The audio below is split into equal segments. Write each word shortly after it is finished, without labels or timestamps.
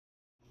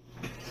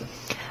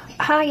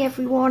Hi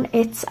everyone,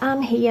 it's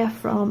Anne here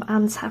from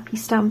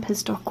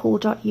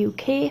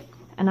annshappystampers.co.uk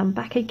and I'm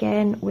back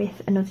again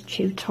with another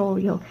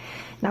tutorial.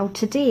 Now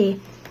today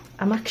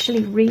I'm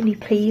actually really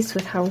pleased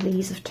with how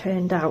these have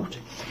turned out,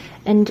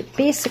 and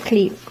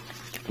basically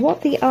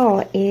what they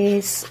are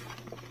is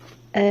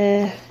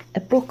a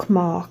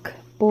bookmark,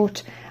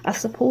 but I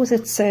suppose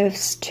it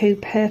serves two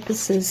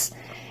purposes.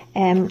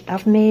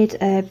 I've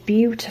made a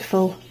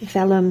beautiful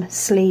vellum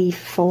sleeve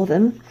for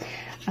them,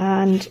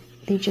 and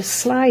they just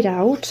slide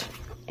out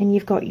and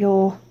you've got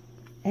your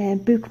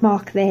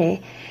bookmark there.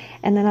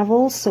 And then I've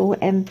also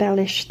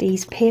embellished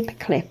these paper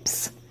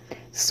clips,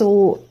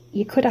 so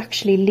you could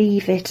actually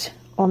leave it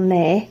on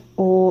there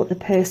or the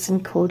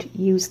person could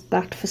use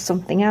that for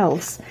something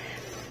else.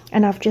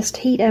 And I've just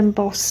heat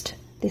embossed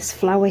this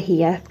flower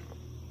here.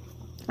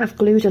 I've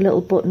glued a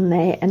little button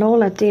there, and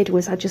all I did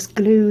was I just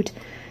glued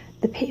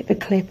the paper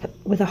clip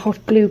with a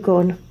hot glue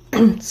gun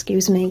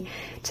excuse me,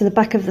 to the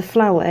back of the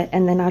flower,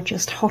 and then I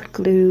just hot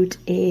glued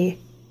a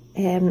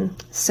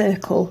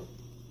circle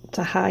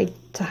to hide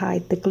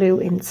the glue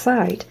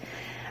inside,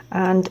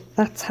 and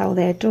that's how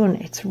they're done.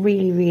 It's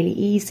really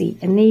easy,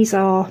 and these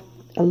are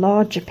a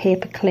larger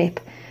paper clip.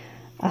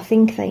 I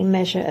think they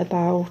measure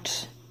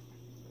about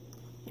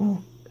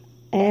I'll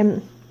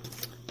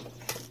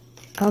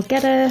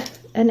get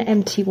an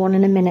empty one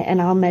in a minute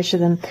and I'll measure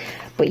them.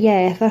 But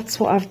yeah, that's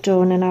what I've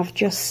done, and I've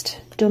just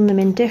done them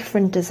in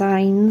different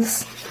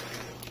designs,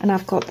 and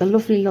I've got the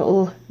lovely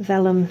little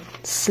vellum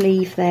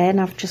sleeve there,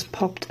 and I've just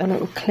popped a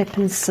little clip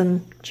and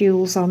some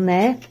jewels on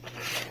there.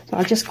 So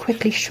I'll just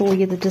quickly show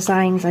you the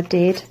designs I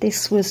did.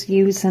 This was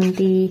using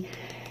the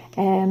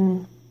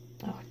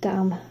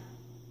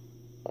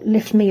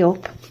Lift Me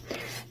Up,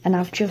 and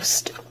I've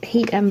just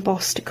heat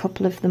embossed a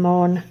couple of them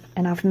on,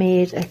 and I've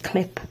made a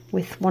clip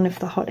with one of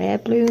the hot air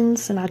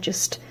balloons, and I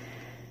just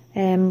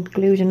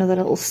glued another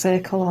little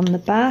circle on the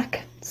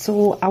back.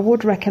 So I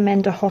would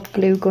recommend a hot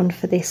glue gun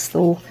for this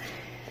though.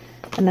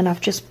 And then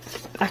I've just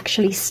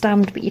actually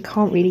stamped, but you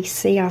can't really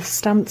see, I've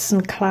stamped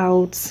some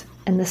clouds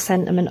and the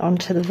sentiment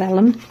onto the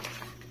vellum.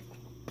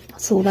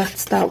 So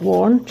that's that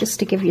one, just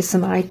to give you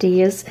some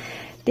ideas.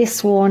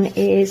 This one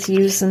is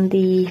using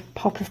the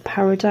Pop of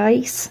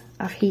Paradise.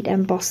 I've heat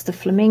embossed the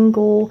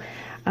flamingo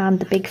and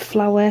the big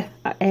flower.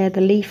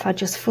 The leaf, I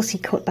just fussy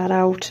cut that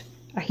out.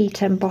 I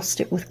heat embossed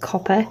it with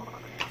copper,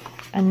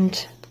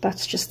 and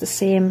that's just the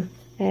same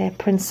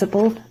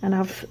principle. And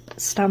I've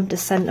stamped a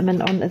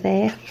sentiment onto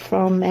there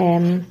from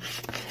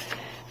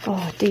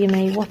oh dear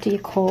me, what do you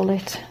call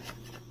it?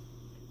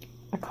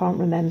 I can't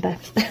remember.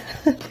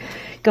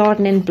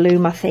 Garden in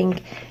Bloom, I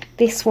think.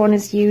 This one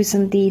is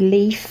using the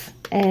leaf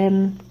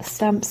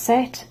stamp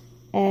set,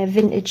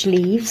 vintage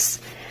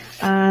leaves,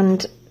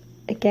 and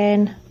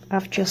again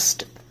I've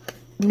just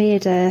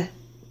made a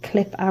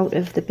clip out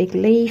of the big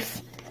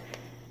leaf.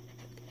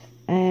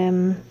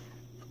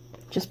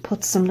 Just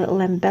put some little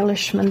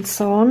embellishments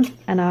on,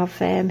 and I've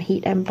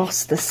heat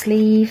embossed the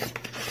sleeve.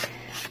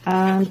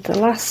 And the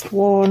last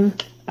one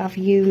I've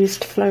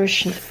used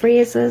Flourish and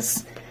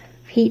Phrases,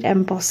 heat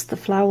embossed the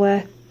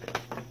flower,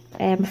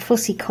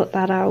 fussy cut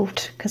that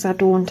out because I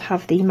don't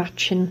have the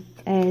matching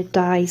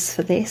dies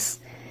for this.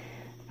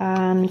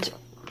 And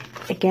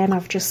again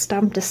I've just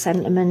stamped a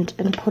sentiment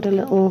and put a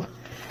little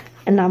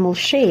enamel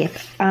shape,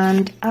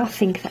 and I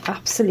think they're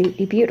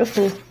absolutely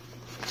beautiful.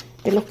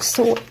 They look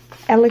so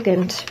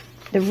elegant,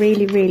 they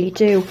really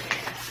do.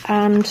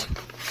 And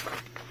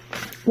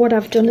what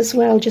I've done as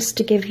well, just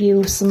to give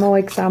you some more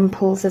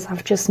examples, is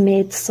I've just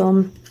made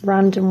some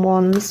random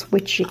ones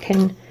which you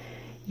can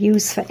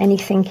use for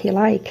anything you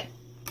like.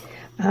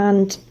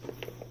 And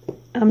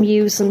I'm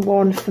using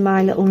one for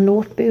my little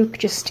notebook,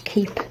 just to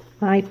keep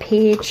my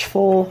page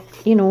for,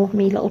 you know,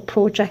 me little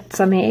projects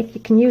I make.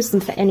 You can use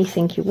them for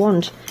anything you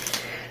want.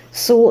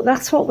 So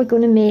that's what we're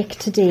going to make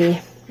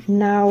today.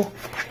 Now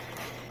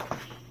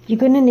you're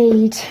going to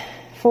need,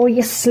 for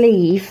your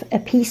sleeve, a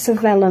piece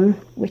of vellum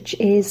which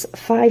is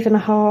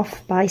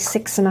 5.5 by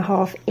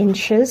 6.5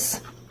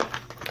 inches,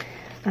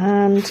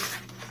 and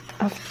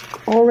I've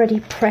already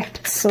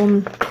prepped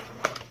some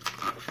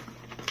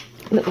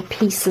little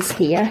pieces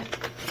here.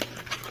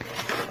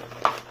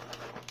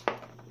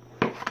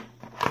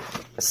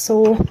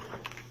 So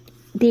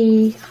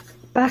the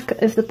back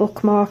of the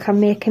bookmark,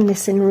 I'm making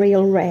this in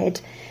real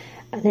red,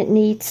 and it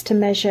needs to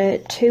measure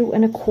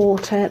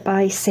 2.25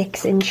 by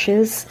 6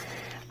 inches.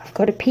 I've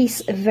got a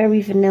piece of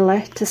very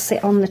vanilla to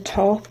sit on the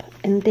top,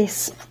 and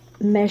this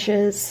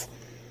measures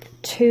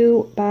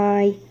 2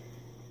 by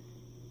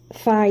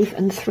 5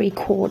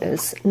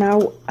 3/4.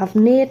 Now I've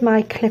made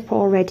my clip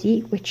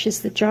already, which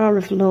is the Jar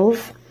of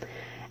Love,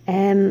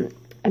 and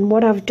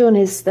what I've done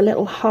is the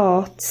little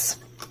hearts,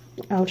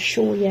 I'll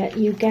show you,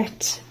 you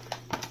get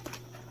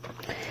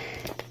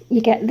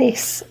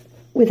this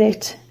with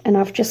it, and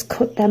I've just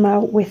cut them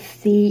out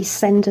with the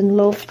Send and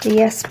Love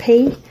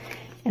DSP,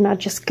 and I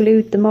just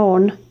glued them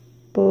on,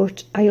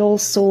 but I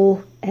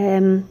also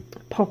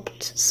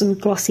popped some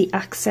glossy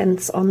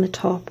accents on the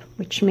top,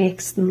 which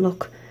makes them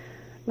look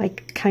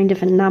like kind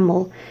of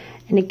enamel.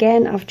 And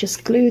again, I've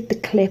just glued the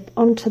clip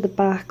onto the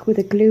back with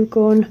a glue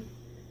gun,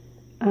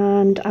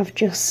 and I've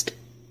just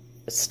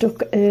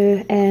stuck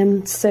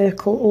a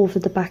circle over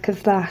the back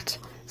of that.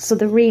 So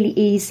they're really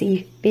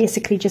easy.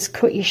 Basically just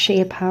cut your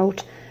shape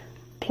out,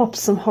 plop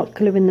some hot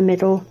glue in the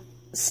middle,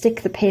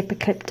 stick the paper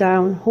clip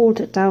down,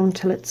 hold it down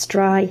till it's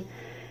dry,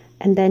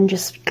 and then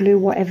just glue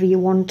whatever you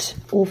want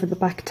over the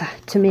back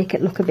to make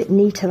it look a bit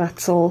neater,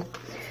 that's all.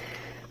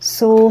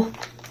 So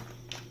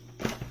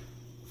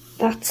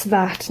that's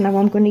that. Now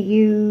I'm going to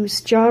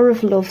use Jar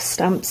of Love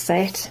stamp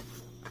set,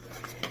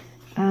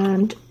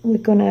 and we're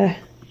going to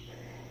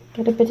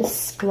get a bit of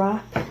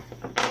scrap.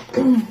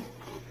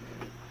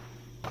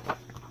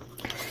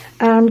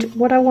 And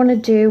what I want to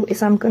do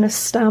is I'm going to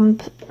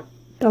stamp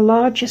the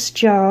largest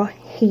jar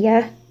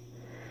here,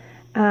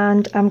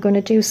 and I'm going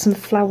to do some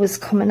flowers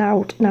coming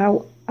out.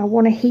 Now I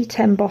want to heat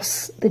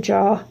emboss the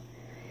jar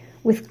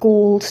with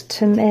gold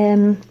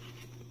to,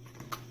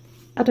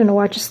 I don't know,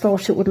 I just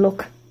thought it would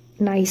look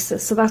nicer.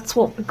 So that's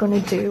what we're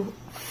going to do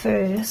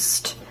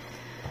first.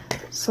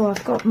 So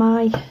I've got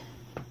my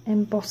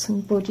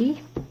embossing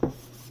buddy.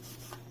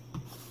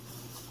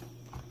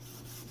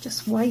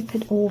 Just wipe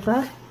it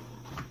over.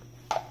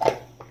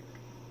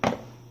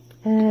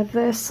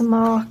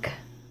 Versamark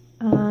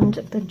and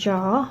the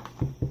jar,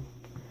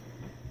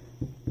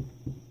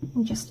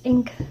 and just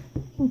ink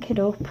it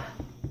up.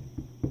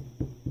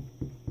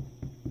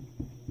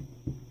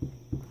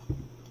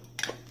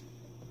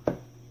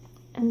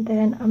 And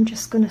then I'm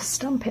just going to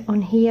stamp it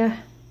on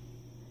here.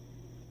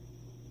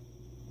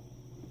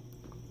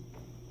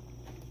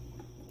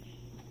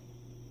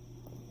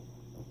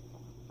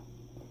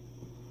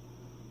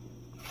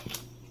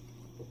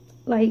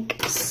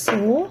 Like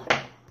so.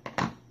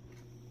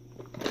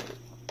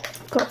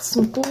 Got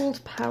some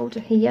gold powder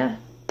here.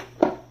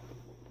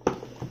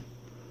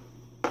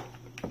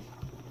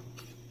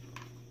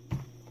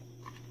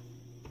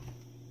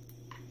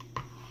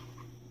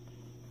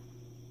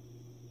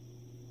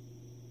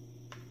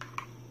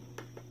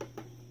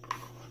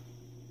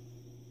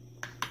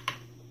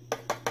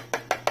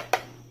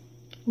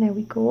 There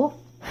we go.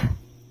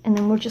 And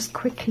then we'll just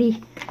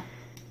quickly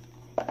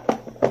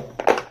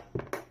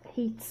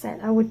heat set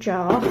our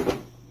jar.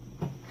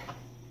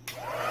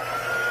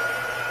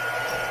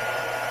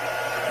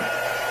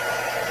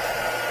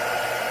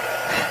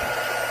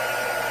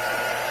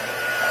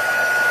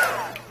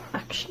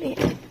 Actually,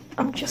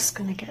 I'm just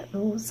going to get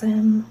those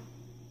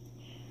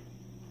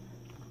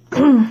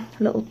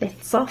little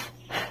bits off.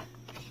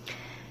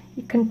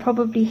 You can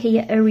probably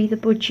hear Uri the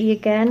budgie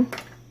again.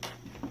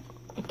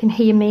 You can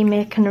hear me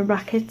making a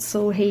racket,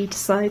 so he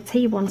decides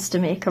he wants to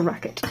make a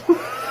racket.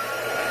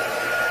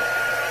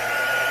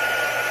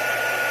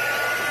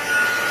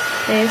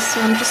 Okay,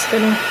 so I'm just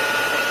going to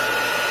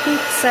heat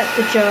set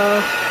the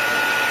jar.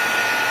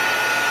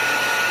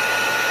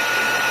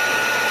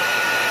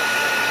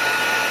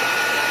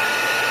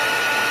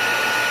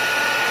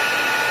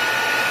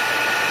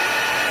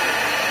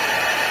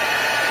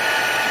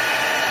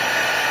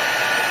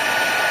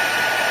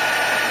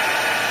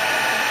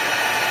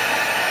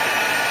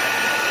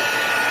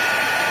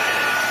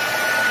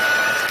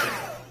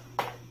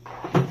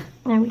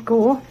 There we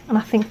go, and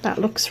I think that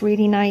looks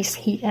really nice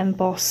heat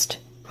embossed.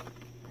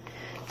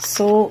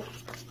 So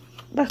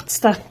that's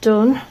that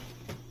done.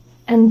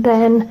 And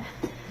then,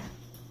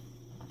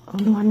 oh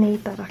no, I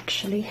need that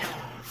actually.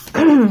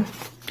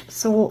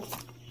 So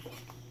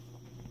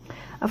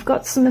I've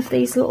got some of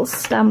these little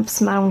stamps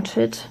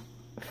mounted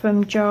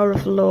from Jar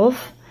of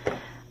Love,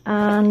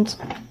 and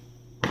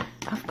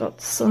I've got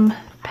some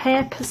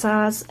Pear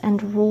Pizzazz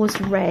and Rose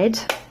Red.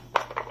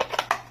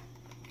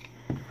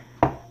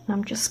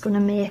 I'm just going to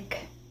make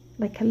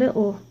like a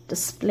little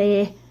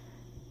display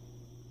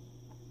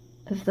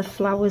of the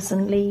flowers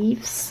and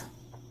leaves.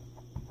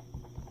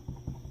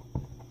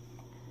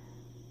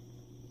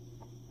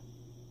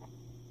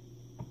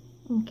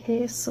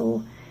 Okay,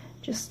 so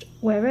just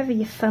wherever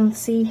you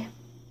fancy.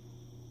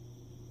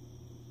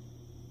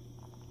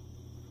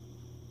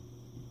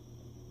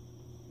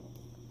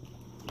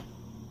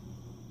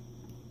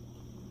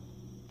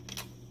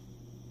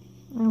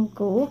 There we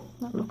go,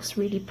 that looks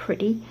really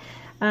pretty.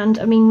 And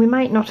I mean, we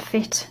might not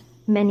fit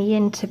many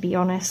in, to be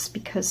honest,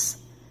 because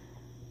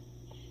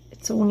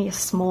it's only a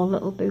small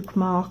little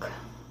bookmark.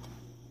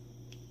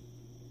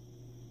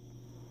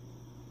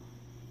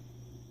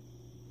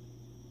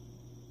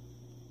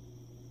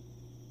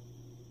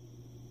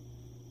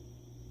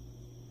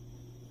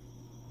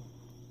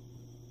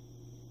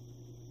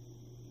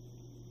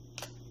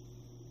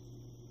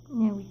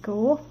 There we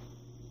go.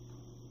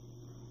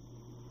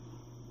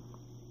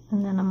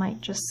 And then I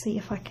might just see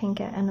if I can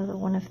get another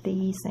one of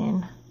these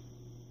in.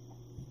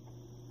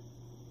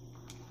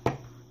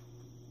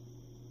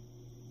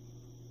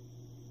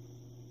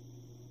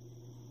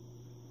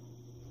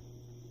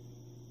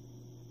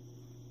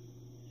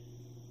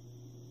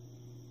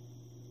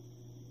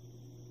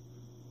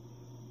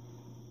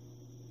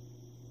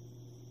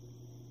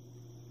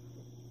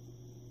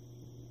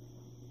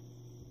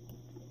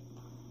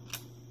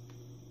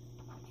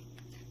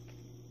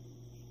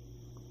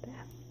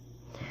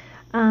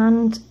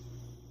 And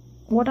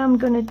what I'm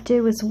going to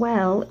do as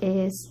well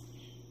is,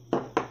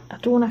 I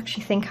don't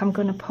actually think I'm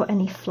going to put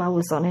any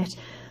flowers on it,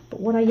 but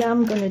what I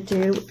am going to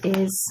do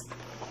is,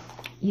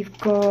 you've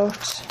got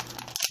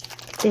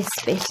this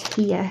bit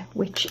here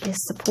which is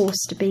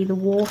supposed to be the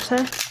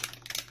water,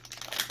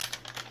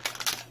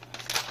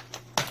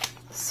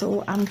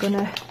 so I'm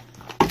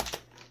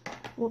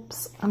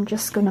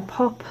just going to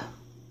pop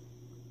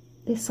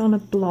this on a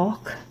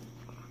block,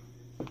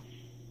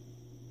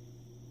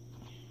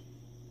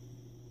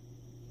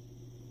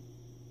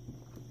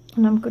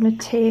 and I'm going to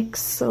take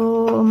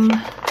some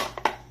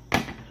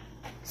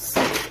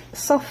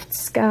soft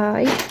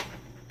sky,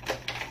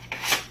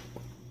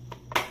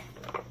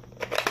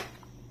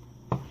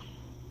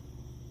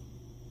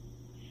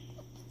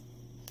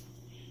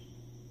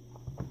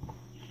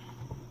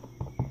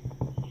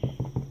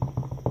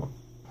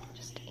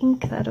 just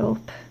ink that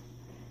up,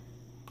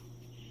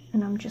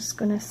 and I'm just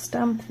going to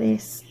stamp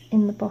this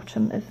in the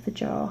bottom of the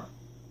jar,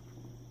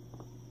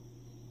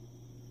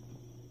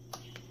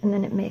 and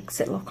then it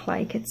makes it look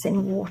like it's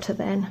in water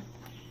then.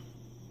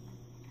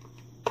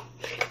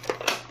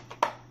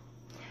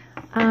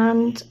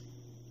 And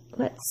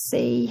let's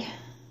see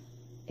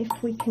if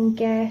we can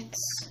get,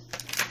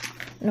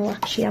 no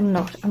actually I'm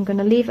not, I'm going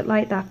to leave it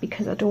like that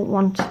because I don't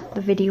want the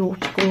video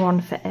to go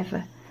on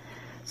forever.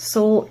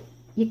 So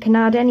you can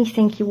add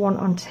anything you want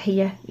onto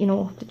here, you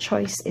know, the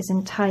choice is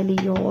entirely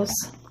yours.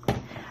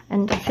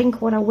 And I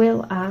think what I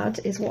will add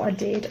is what I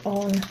did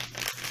on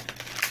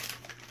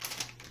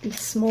the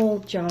small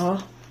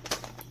jar,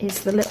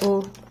 is the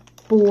little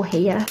bow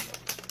here.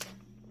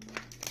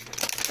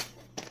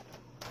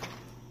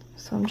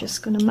 So I'm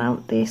just going to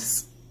mount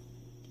this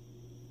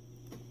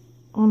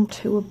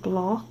onto a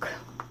block,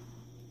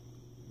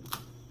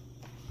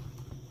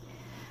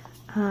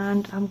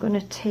 and I'm going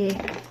to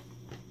take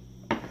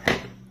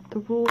the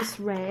rose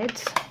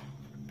red,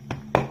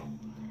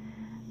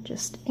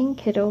 just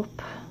ink it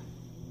up,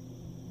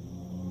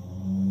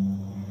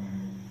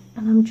 and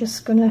I'm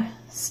just going to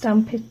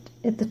stamp it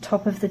at the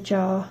top of the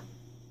jar.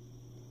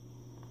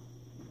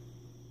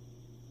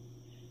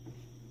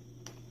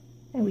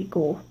 There we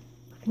go.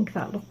 I think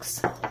that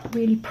looks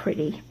really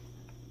pretty.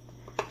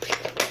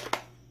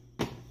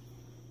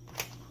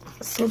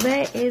 So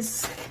there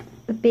is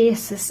the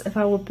basis of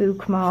our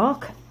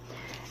bookmark,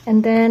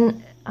 and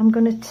then I'm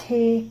going to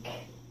take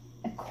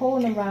a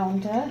corner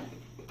rounder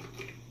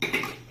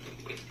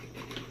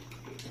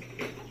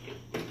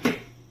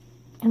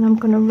and I'm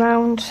going to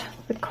round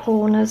the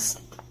corners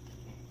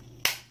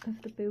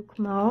of the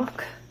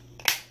bookmark.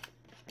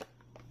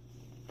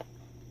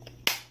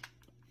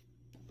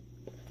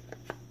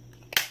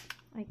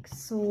 Like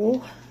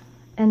so.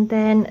 And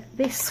then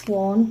this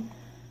one,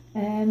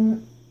 I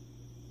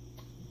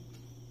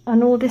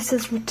know this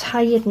is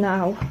retired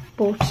now,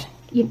 but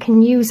you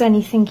can use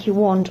anything you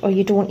want, or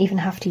you don't even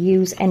have to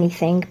use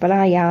anything, but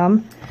I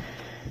am.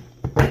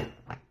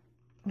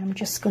 I'm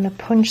just going to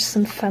punch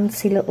some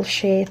fancy little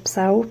shapes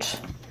out.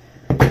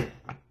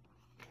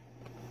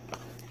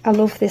 I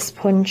love this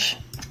punch.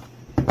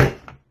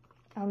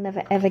 I'll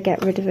never ever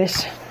get rid of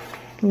it.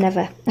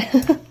 Never.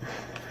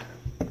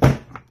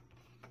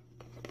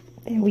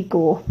 There we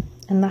go.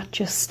 And that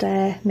just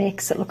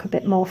makes it look a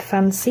bit more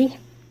fancy.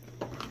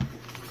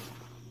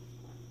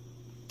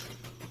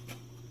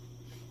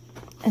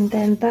 And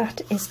then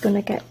that is going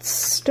to get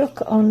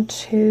stuck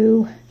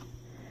onto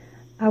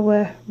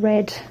our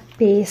red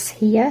base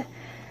here.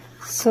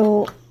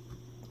 So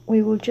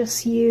we will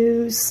just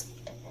use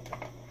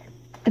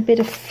a bit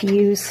of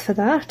fuse for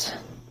that.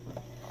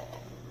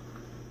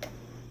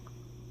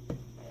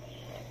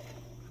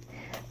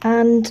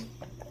 And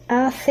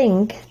I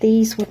think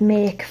these would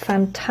make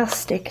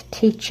fantastic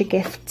teacher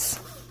gifts.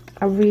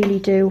 I really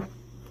do.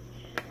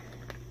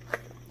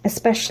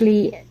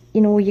 Especially,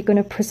 you know, you're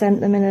going to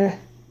present them in a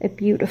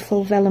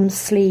beautiful vellum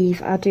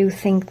sleeve. I do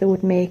think they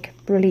would make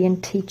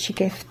brilliant teacher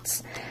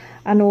gifts.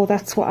 I know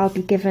that's what I'll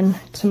be giving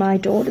to my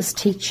daughter's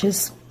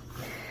teachers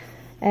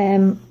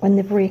when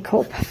they break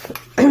up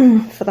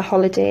for the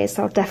holidays.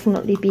 I'll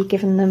definitely be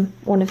giving them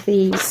one of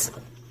these.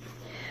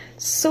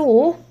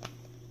 So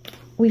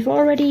we've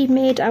already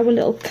made our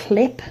little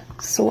clip,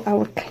 so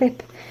our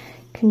clip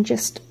can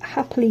just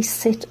happily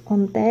sit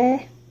on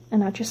there,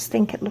 and I just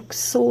think it looks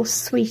so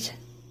sweet.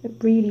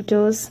 It really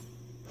does.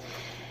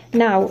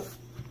 Now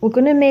we're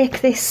going to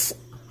make this,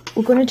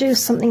 we're going to do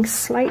something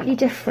slightly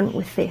different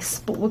with this,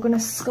 but we're going to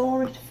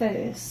score it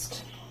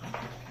first.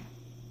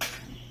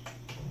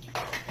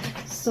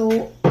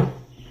 So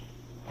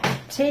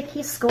take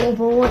your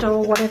scoreboard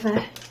or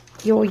whatever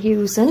you're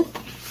using,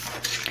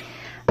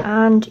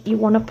 and you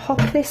want to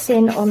pop this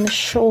in on the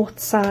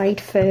short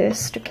side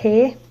first,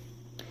 okay?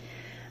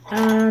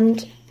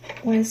 And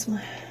where's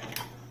my,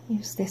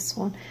 use this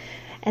one.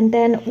 And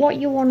then what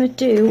you want to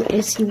do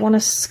is you want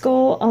to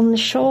score on the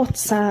short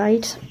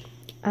side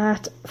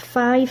at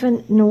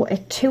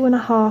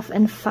 2.5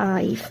 and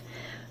 5.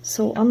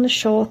 So on the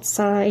short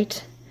side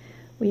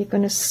we're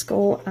going to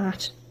score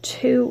at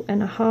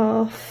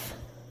 2.5,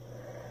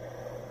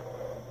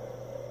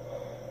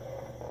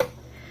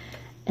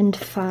 and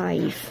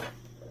 5.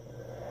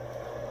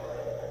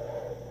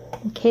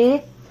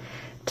 Okay,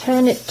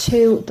 turn it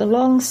to the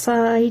long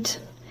side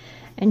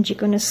and you're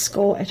going to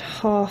score at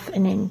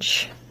 1/2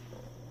 inch.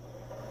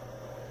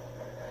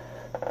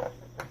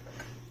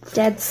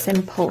 Dead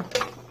simple.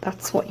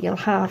 That's what you'll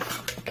have.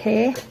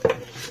 Okay,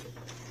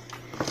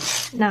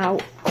 now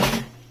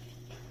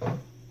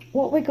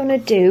what we're going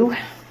to do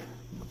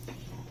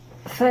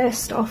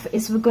first off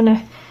is we're going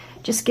to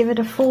just give it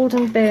a fold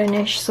and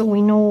burnish so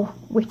we know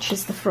which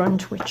is the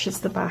front, which is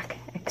the back,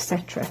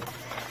 etc.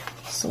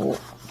 So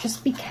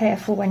just be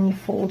careful when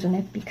you're folding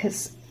it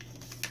because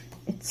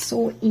it's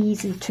so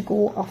easy to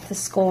go off the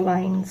score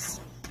lines.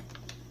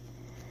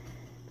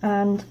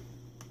 And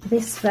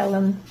this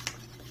vellum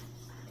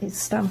is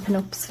Stampin'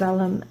 Up's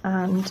vellum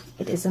and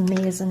it is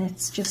amazing.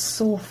 It's just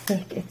so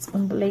thick, it's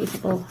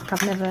unbelievable.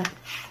 I've never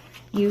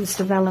used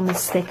a vellum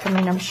as thick. I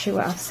mean, I'm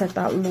sure I've said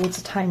that loads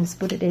of times,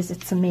 but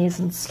it's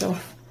amazing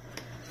stuff.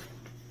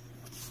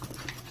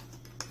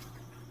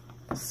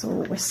 So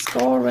we're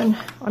scoring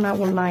on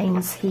our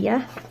lines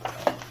here.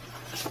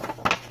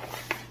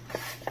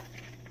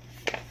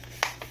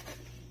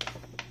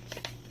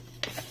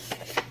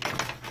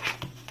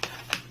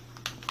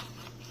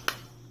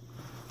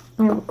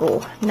 There we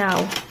go.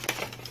 Now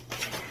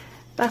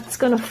that's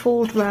going to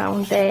fold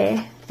round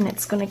there and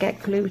it's going to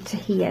get glued to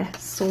here,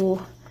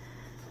 so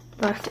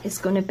that is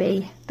going to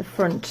be the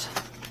front.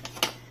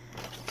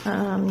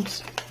 And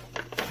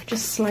I've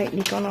just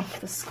slightly gone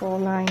off the score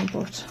line,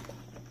 but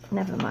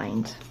never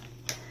mind.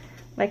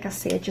 Like I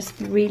say, just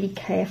be really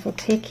careful,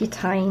 take your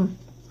time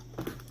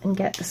and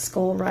get the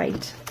score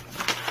right.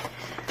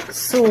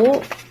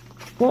 So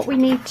what we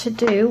need to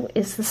do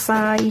is the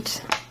side,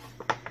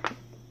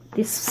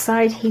 this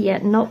side here,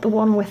 not the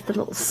one with the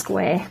little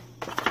square,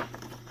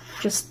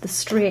 just the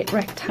straight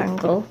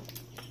rectangle.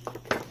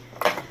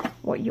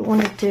 What you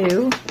want to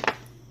do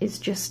is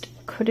just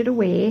cut it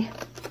away,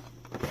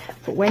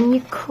 but when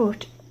you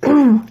cut,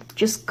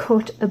 just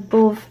cut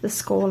above the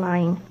score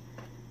line,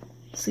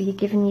 so you're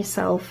giving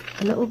yourself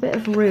a little bit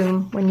of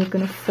room when you're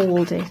going to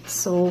fold it.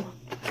 So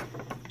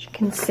as you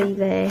can see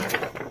there,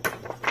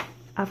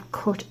 I've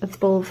cut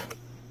above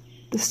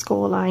the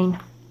score line,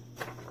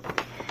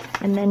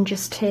 and then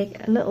just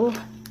take a little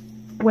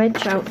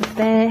wedge out of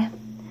there,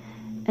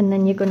 and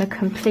then you're going to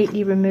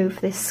completely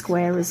remove this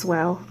square as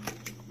well.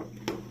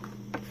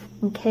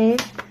 Okay,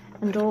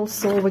 and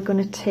also we're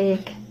going to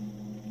take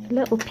a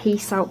little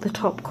piece out the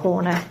top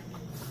corner,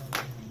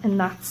 and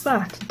that's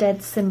that.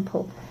 Dead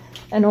simple.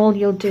 And all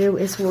you'll do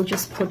is we'll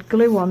just put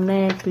glue on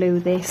there, glue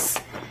this,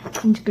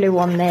 and glue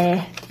on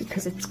there,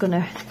 because it's going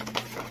to,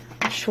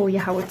 I'll show you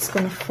how it's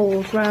going to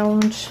fold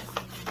round,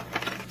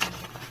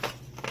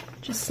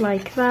 just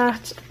like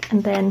that,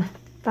 and then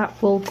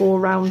that will go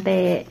around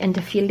there. And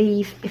if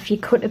you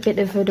cut a bit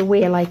of it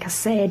away, like I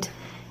said,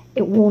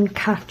 it won't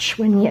catch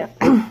when you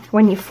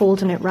when you're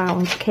folding it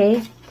round.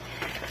 Okay,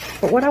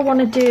 but what I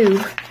want to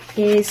do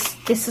is,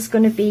 this is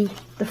going to be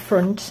the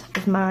front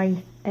of my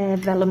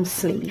vellum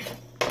sleeve.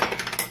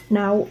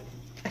 Now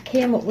I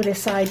came up with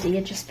this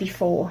idea just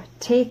before,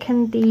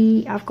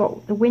 I've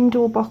got the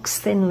window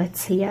box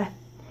thinlits here,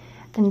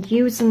 and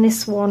using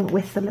this one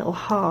with the little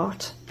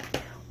heart,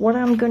 what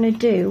I'm going to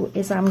do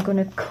is I'm going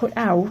to cut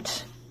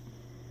out,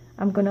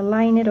 I'm going to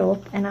line it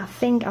up, and I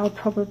think I'll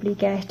probably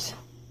get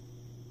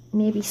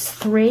maybe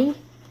 3,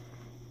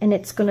 and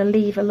it's going to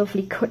leave a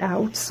lovely cut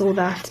out so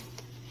that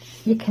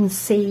you can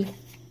see,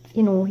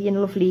 you know, your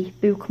lovely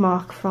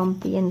bookmark from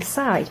the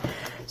inside.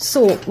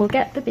 So we'll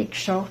get the big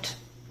shot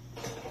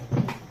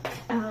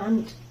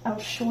and I'll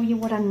show you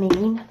what I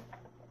mean.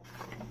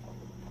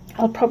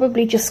 I'll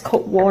probably just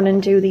cut one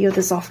and do the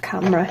others off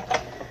camera.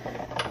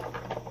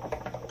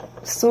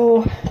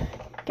 So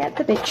get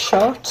the big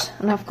shot,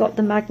 and I've got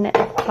the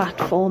magnetic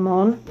platform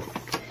on,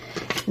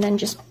 and then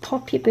just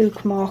pop your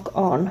bookmark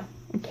on.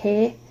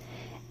 Okay,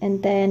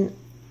 and then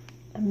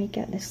let me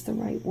get this the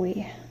right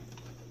way.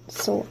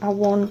 So I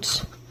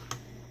want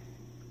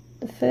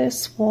the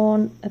first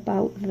one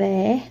about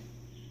there,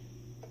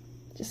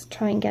 just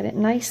try and get it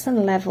nice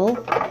and level,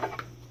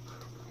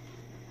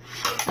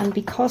 and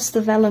because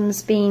the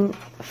vellum's been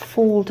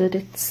folded,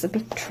 it's a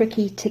bit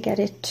tricky to get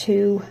it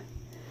to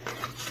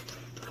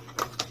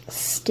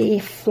stay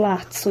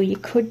flat, so you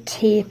could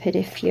tape it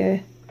if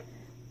you're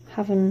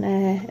having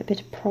a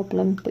bit of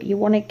problem, but you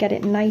want to get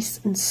it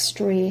nice and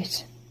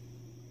straight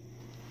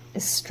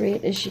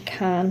as you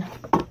can.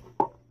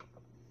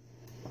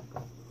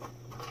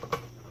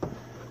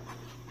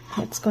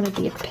 It's going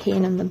to be a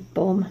pain in the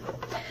bum.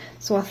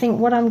 So I think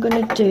what I'm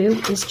going to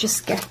do is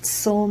just get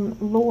some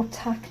low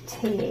tack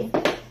tape,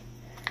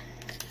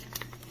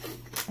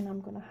 and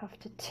I'm going to have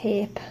to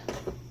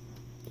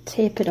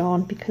tape it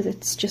on because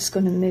it's just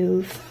going to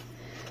move.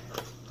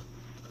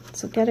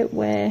 So get it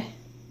where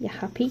you're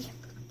happy,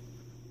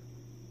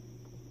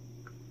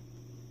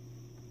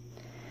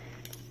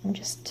 and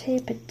just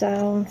tape it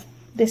down.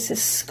 This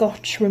is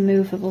Scotch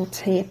removable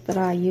tape that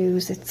I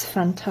use. It's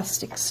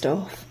fantastic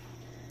stuff.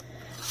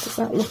 Does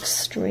that look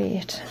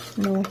straight?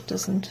 No, it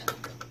doesn't.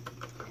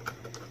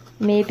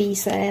 maybe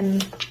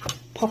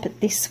pop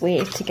it this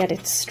way to get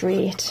it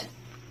straight,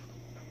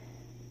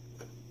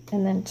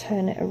 and then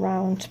turn it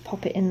around,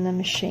 pop it in the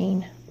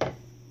machine.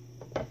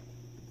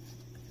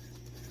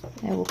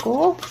 There we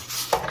go.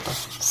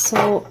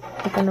 So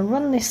we're going to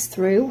run this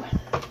through,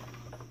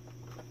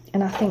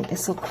 and I think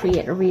this will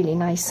create a really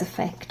nice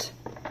effect.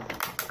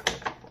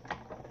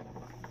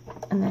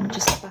 And then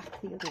just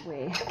back the other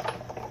way.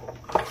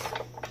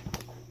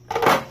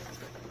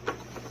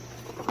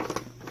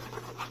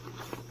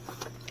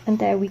 And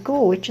there we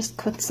go, it just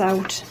cuts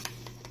out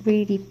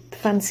really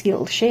fancy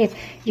little shape.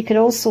 You could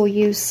also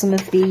use some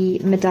of the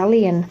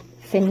medallion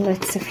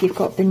thinlits if you've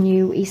got the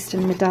new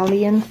Eastern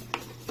medallion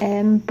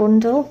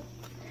bundle.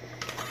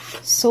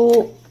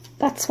 So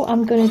that's what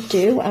I'm going to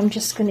do. I'm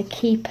just going to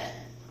keep,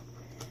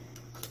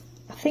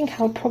 I think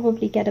I'll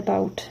probably get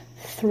about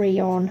 3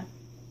 on.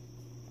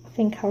 I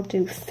think I'll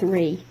do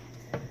 3.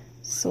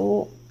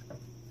 So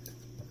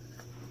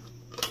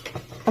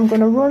I'm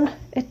going to run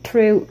it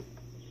through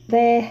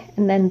there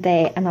and then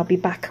there, and I'll be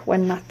back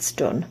when that's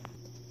done.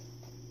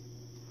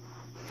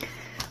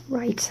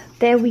 Right,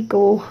 there we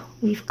go.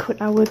 We've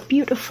cut our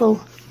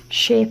beautiful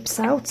shapes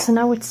out, so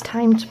now it's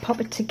time to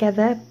pop it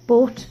together.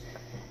 But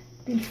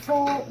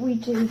before we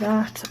do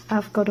that,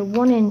 I've got a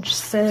 1-inch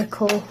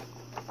circle,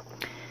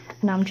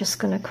 and I'm just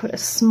going to cut a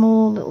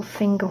small little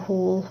finger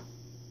hole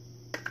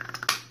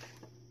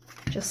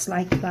just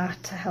like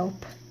that to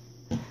help.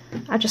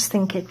 I just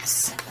think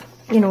it's,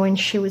 you know,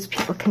 ensures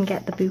people can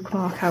get the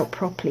bookmark out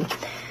properly.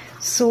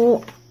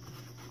 So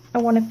I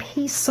want to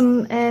piece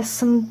some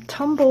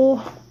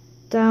Tombow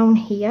down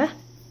here.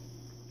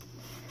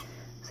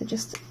 So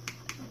just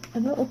a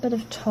little bit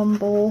of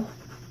Tombow.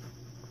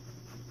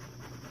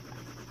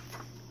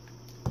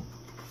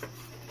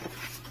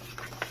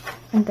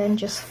 And then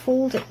just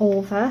fold it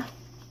over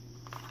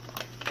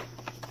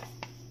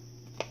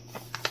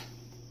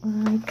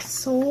like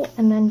so,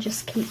 and then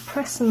just keep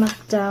pressing that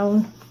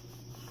down.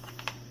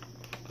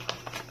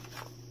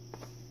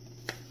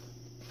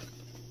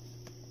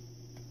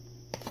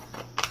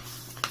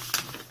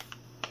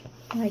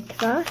 Like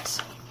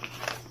that.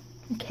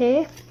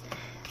 Okay,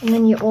 and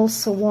then you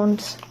also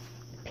want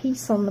a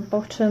piece on the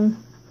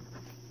bottom,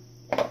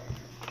 and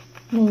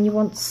then you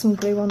want some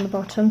glue on the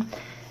bottom,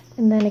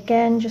 and then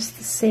again just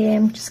the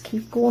same, just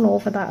keep going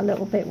over that a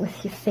little bit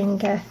with your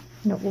finger,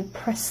 and it will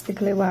press the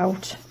glue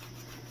out,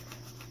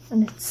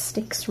 and it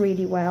sticks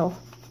really well.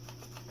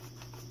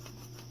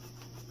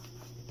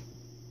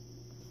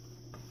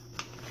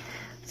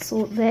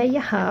 So there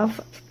you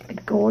have a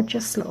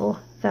gorgeous little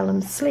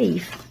vellum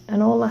sleeve,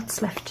 and all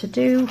that's left to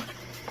do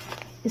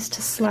is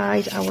to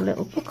slide our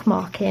little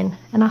bookmark in,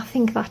 and I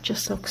think that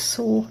just looks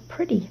so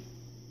pretty.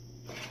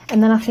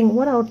 And then I think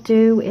what I'll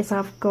do is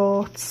I've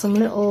got some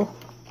little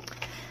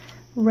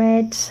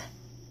red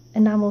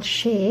enamel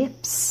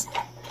shapes,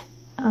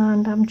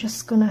 and I'm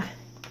just gonna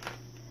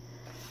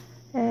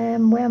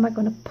where am I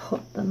gonna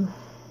put them?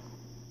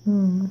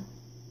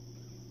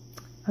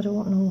 I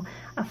don't know.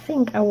 I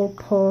think I will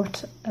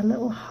put a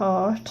little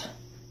heart.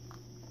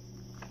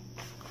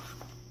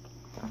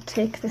 I'll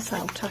take this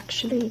out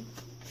actually.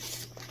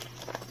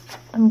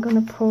 I'm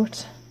going to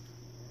put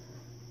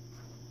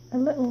a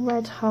little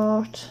red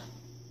heart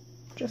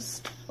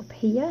just up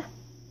here.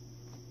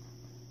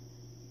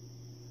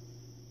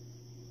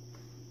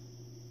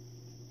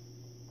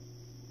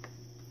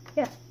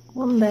 Yeah,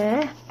 one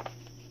there,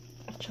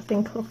 which I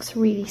think looks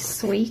really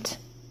sweet.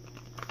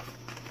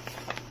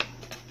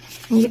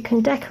 And you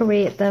can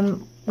decorate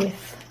them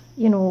with,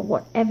 you know,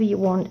 whatever you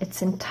want.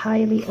 It's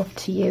entirely up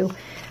to you.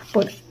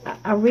 But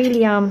I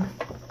really am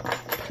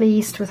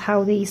pleased with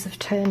how these have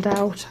turned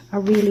out. I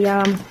really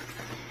am.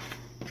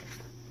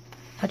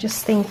 I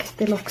just think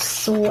they look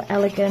so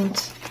elegant.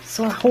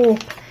 So I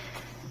hope,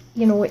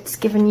 you know, it's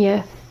given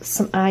you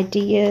some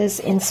ideas,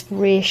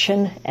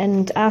 inspiration,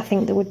 and I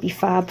think they would be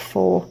fab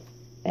for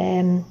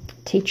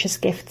teachers'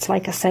 gifts,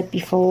 like I said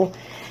before,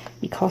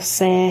 because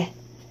they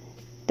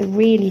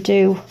really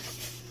do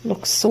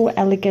look so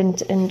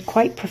elegant and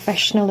quite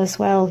professional as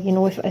well. You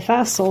know, if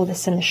I saw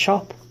this in a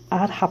shop,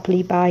 I'd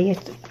happily buy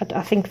it.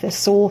 I think they're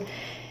so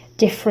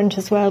different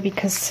as well,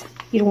 because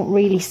you don't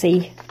really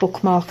see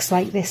bookmarks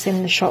like this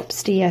in the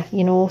shops, do you?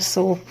 You know,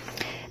 so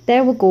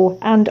there we go.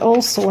 And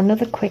also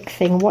another quick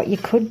thing, what you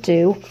could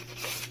do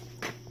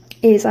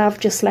is, I've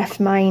just left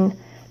mine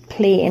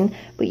plain,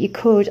 but you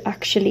could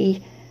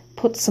actually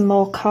put some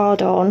more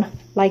card on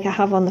like I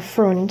have on the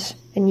front,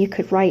 and you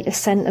could write a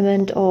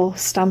sentiment or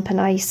stamp a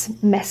nice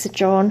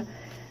message on.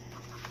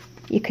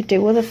 You could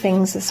do other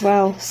things as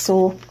well.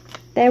 So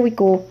there we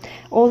go.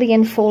 All the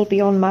info will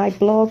be on my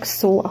blog,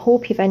 so I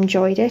hope you've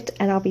enjoyed it,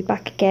 and I'll be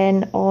back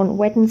again on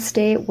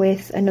Wednesday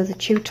with another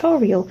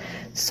tutorial.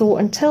 So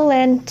until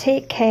then,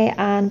 take care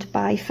and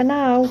bye for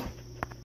now.